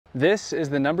This is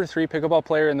the #3 pickleball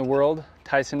player in the world,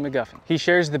 Tyson Mcguffin. He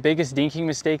shares the biggest dinking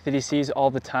mistake that he sees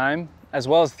all the time, as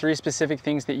well as 3 specific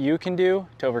things that you can do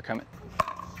to overcome it.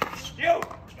 Yo!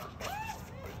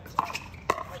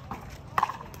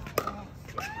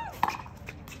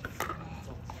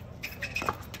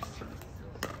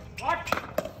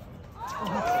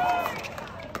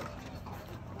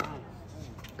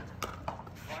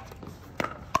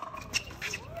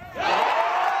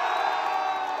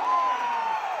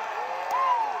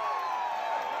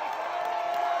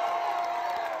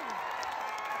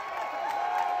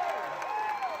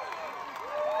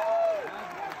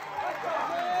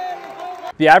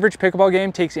 The average pickleball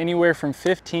game takes anywhere from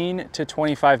 15 to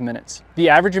 25 minutes. The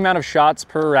average amount of shots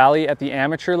per rally at the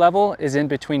amateur level is in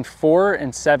between 4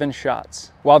 and 7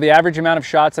 shots, while the average amount of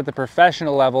shots at the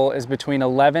professional level is between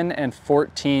 11 and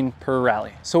 14 per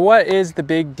rally. So what is the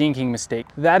big dinking mistake?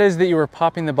 That is that you are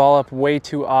popping the ball up way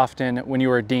too often when you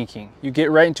are dinking. You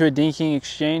get right into a dinking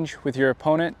exchange with your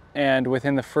opponent, and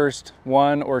within the first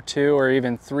 1 or 2 or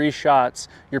even 3 shots,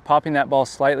 you're popping that ball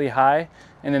slightly high,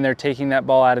 and then they're taking that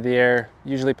ball out of the air,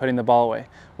 usually putting the ball away,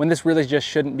 when this really just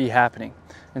shouldn't be happening.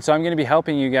 And so I'm going to be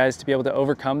helping you guys to be able to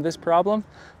overcome this problem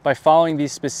by following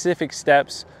these specific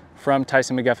steps from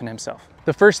Tyson Mcguffin himself.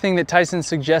 The first thing that Tyson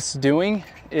suggests doing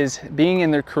is being in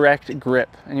the correct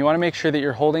grip. And you want to make sure that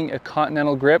you're holding a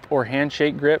continental grip or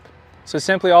handshake grip. So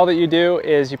simply all that you do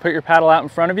is you put your paddle out in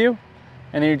front of you,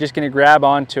 and then you're just going to grab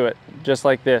onto it just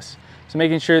like this. So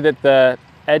making sure that the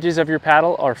edges of your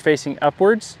paddle are facing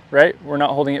upwards, right? We're not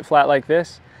holding it flat like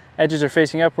this. Edges are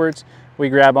facing upwards, we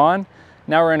grab on.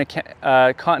 Now we're in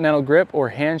a continental grip or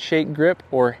handshake grip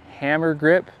or hammer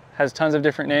grip. Has tons of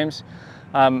different names.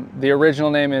 The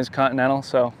original name is continental,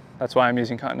 so that's why I'm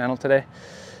using continental today.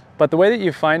 But the way that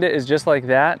you find it is just like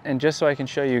that, and just so I can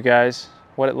show you guys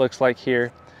what it looks like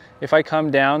here. If I come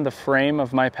down the frame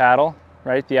of my paddle,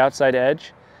 right, the outside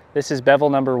edge, this is bevel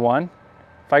number 1.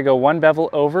 If I go 1 bevel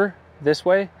over this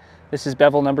way, this is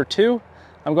bevel number 2.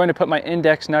 I'm going to put my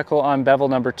index knuckle on bevel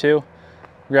number 2,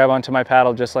 grab onto my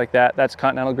paddle just like that. That's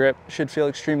continental grip. Should feel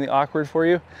extremely awkward for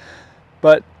you,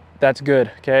 but that's good,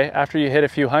 okay? After you hit a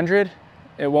few hundred,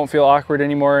 it won't feel awkward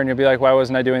anymore, and you'll be like, why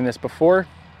wasn't I doing this before?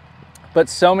 But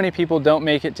so many people don't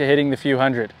make it to hitting the few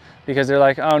hundred because they're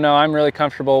like, oh no, I'm really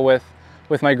comfortable with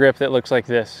my grip that looks like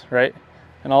this, right?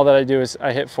 And all that I do is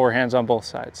I hit forehands on both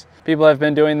sides. People have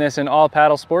been doing this in all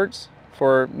paddle sports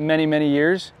for many, many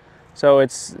years. So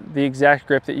it's the exact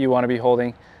grip that you want to be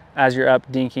holding as you're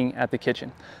up dinking at the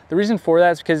kitchen. The reason for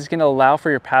that is because it's going to allow for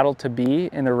your paddle to be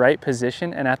in the right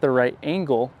position and at the right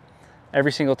angle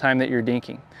every single time that you're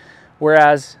dinking.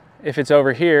 Whereas if it's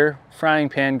over here, frying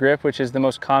pan grip, which is the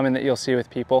most common that you'll see with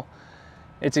people,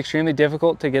 it's extremely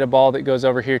difficult to get a ball that goes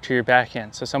over here to your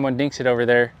backhand. So someone dinks it over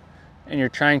there and you're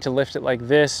trying to lift it like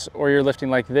this, or you're lifting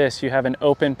like this, you have an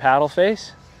open paddle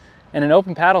face. And an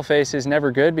open paddle face is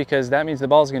never good because that means the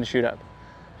ball is going to shoot up.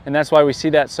 And that's why we see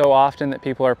that so often, that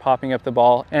people are popping up the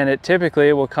ball, and it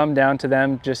typically will come down to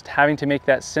them just having to make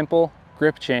that simple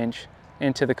grip change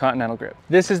into the continental grip.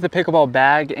 This is the pickleball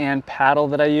bag and paddle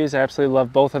that I use. I absolutely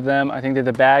love both of them. I think that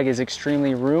the bag is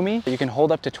extremely roomy. You can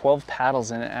hold up to 12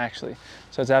 paddles in it actually.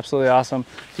 So it's absolutely awesome.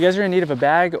 If you guys are in need of a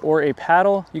bag or a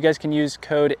paddle, you guys can use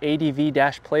code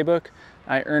ADV-Playbook.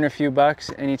 I earn a few bucks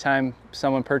anytime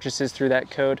someone purchases through that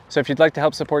code. So if you'd like to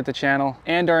help support the channel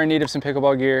and are in need of some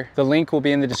pickleball gear, the link will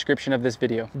be in the description of this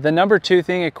video. The #2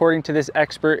 thing, according to this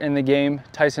expert in the game,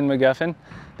 Tyson Mcguffin,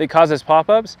 that causes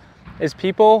pop-ups is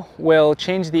people will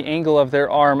change the angle of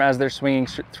their arm as they're swinging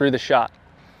through the shot.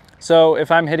 So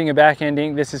if I'm hitting a backhand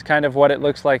dink, this is kind of what it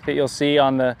looks like that you'll see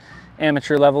on the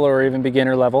amateur level or even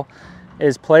beginner level,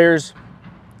 is players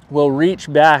will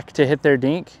reach back to hit their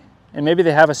dink, and maybe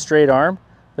they have a straight arm,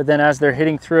 but then as they're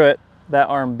hitting through it, that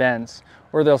arm bends.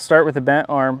 Or they'll start with a bent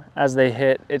arm, as they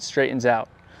hit, it straightens out.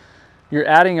 You're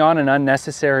adding on an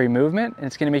unnecessary movement, and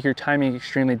it's gonna make your timing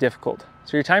extremely difficult.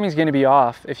 So your timing is gonna be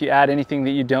off if you add anything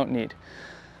that you don't need.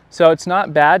 So it's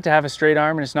not bad to have a straight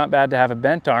arm, and it's not bad to have a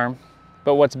bent arm,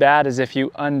 but what's bad is if you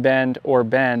unbend or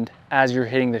bend as you're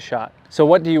hitting the shot. So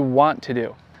what do you want to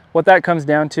do? What that comes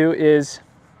down to is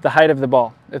the height of the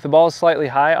ball. If the ball is slightly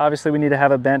high, obviously we need to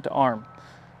have a bent arm.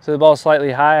 So the ball is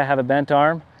slightly high, I have a bent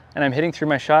arm, and I'm hitting through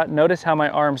my shot. Notice how my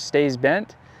arm stays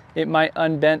bent. It might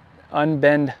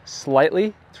unbend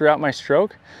slightly throughout my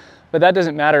stroke, but that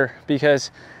doesn't matter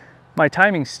because my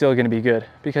timing's still gonna be good,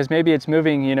 because maybe it's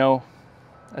moving, you know,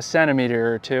 a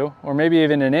centimeter or 2, or maybe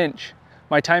even an inch.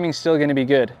 My timing's still gonna be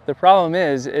good. The problem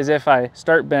is if I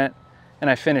start bent and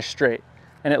I finish straight,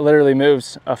 and it literally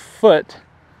moves a foot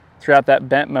throughout that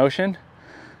bent motion,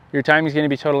 your timing's gonna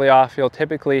be totally off. You'll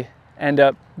typically end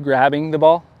up grabbing the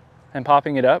ball and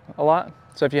popping it up a lot.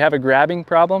 So if you have a grabbing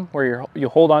problem where you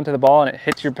hold onto the ball and it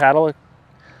hits your paddle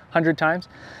 100 times,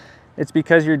 it's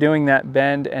because you're doing that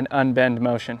bend and unbend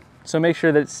motion. So make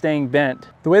sure that it's staying bent.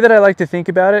 The way that I like to think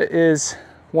about it is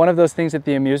one of those things at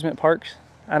the amusement parks.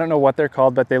 I don't know what they're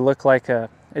called, but they look like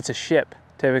it's a ship,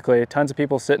 typically. Tons of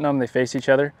people sit in them, they face each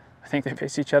other. I think they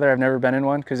face each other. I've never been in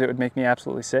one because it would make me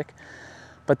absolutely sick.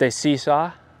 But they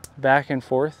seesaw back and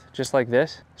forth, just like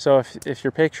this. So if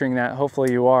you're picturing that,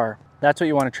 hopefully you are. That's what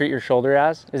you want to treat your shoulder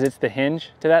as, is it's the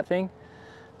hinge to that thing.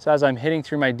 So as I'm hitting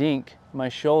through my dink, my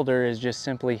shoulder is just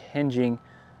simply hinging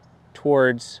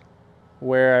towards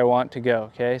where I want to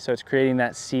go, okay? So it's creating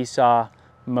that seesaw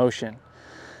motion.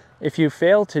 If you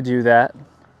fail to do that,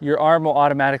 your arm will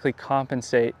automatically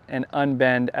compensate and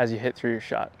unbend as you hit through your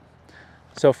shot.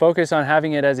 So focus on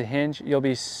having it as a hinge. You'll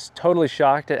be totally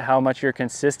shocked at how much your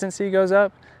consistency goes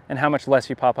up and how much less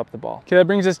you pop up the ball. Okay, that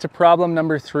brings us to problem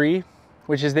number 3,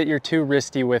 which is that you're too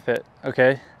wristy with it,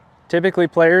 okay? Typically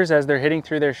players, as they're hitting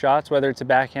through their shots, whether it's a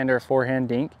backhand or a forehand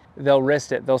dink, they'll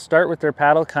wrist it. They'll start with their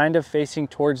paddle kind of facing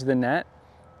towards the net,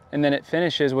 and then it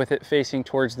finishes with it facing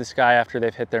towards the sky after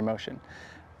they've hit their motion.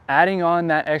 Adding on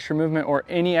that extra movement or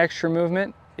any extra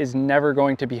movement is never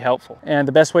going to be helpful. And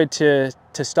the best way to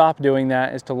stop doing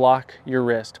that is to lock your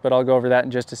wrist, but I'll go over that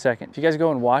in just a second. If you guys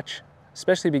go and watch,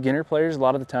 especially beginner players, a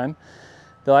lot of the time,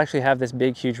 they'll actually have this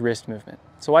big, huge wrist movement.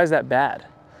 So why is that bad?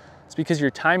 It's because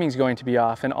your timing is going to be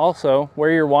off, and also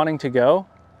where you're wanting to go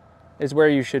is where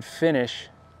you should finish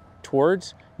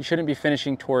towards. You shouldn't be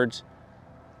finishing towards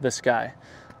the sky.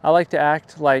 I like to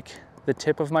act like the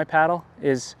tip of my paddle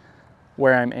is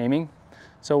where I'm aiming.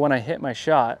 So when I hit my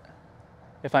shot,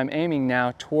 if I'm aiming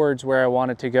now towards where I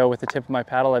wanted to go with the tip of my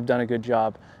paddle, I've done a good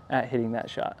job at hitting that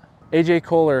shot. AJ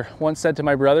Kohler once said to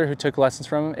my brother who took lessons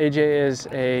from him, AJ is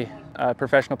a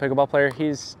professional pickleball player.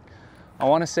 I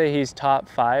want to say he's top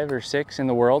 5 or 6 in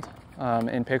the world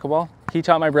in pickleball. He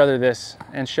taught my brother this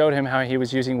and showed him how he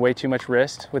was using way too much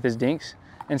wrist with his dinks.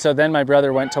 And so then my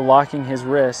brother went to locking his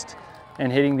wrist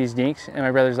and hitting these dinks, and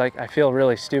my brother's like, I feel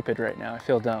really stupid right now, I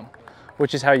feel dumb.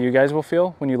 Which is how you guys will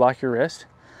feel when you lock your wrist.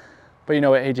 But you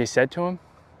know what AJ said to him?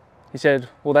 He said,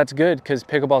 well, that's good because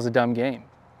pickleball's a dumb game.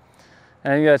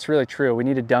 And I think that's really true. We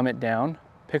need to dumb it down.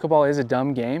 Pickleball is a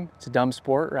dumb game. It's a dumb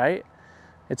sport, right?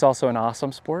 It's also an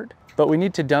awesome sport. But we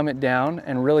need to dumb it down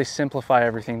and really simplify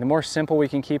everything. The more simple we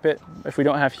can keep it, if we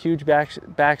don't have huge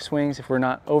back swings, if we're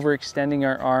not overextending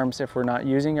our arms, if we're not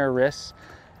using our wrists,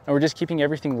 and we're just keeping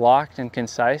everything locked and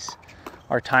concise,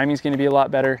 our timing is going to be a lot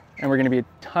better, and we're going to be a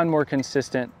ton more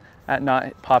consistent at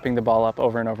not popping the ball up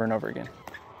over and over and over again.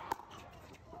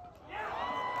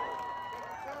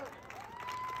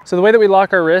 So the way that we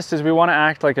lock our wrist is we want to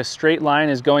act like a straight line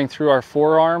is going through our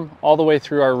forearm all the way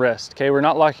through our wrist. Okay, we're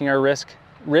not locking our wrist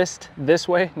this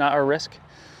way, not our wrist.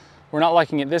 We're not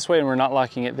locking it this way, and we're not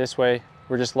locking it this way.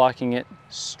 We're just locking it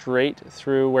straight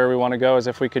through where we want to go, as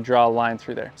if we could draw a line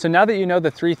through there. So now that you know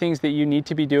the 3 things that you need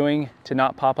to be doing to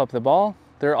not pop up the ball,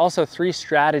 there are also 3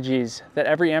 strategies that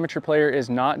every amateur player is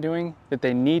not doing that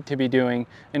they need to be doing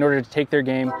in order to take their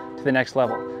game to the next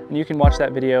level. And you can watch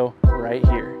that video right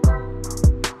here.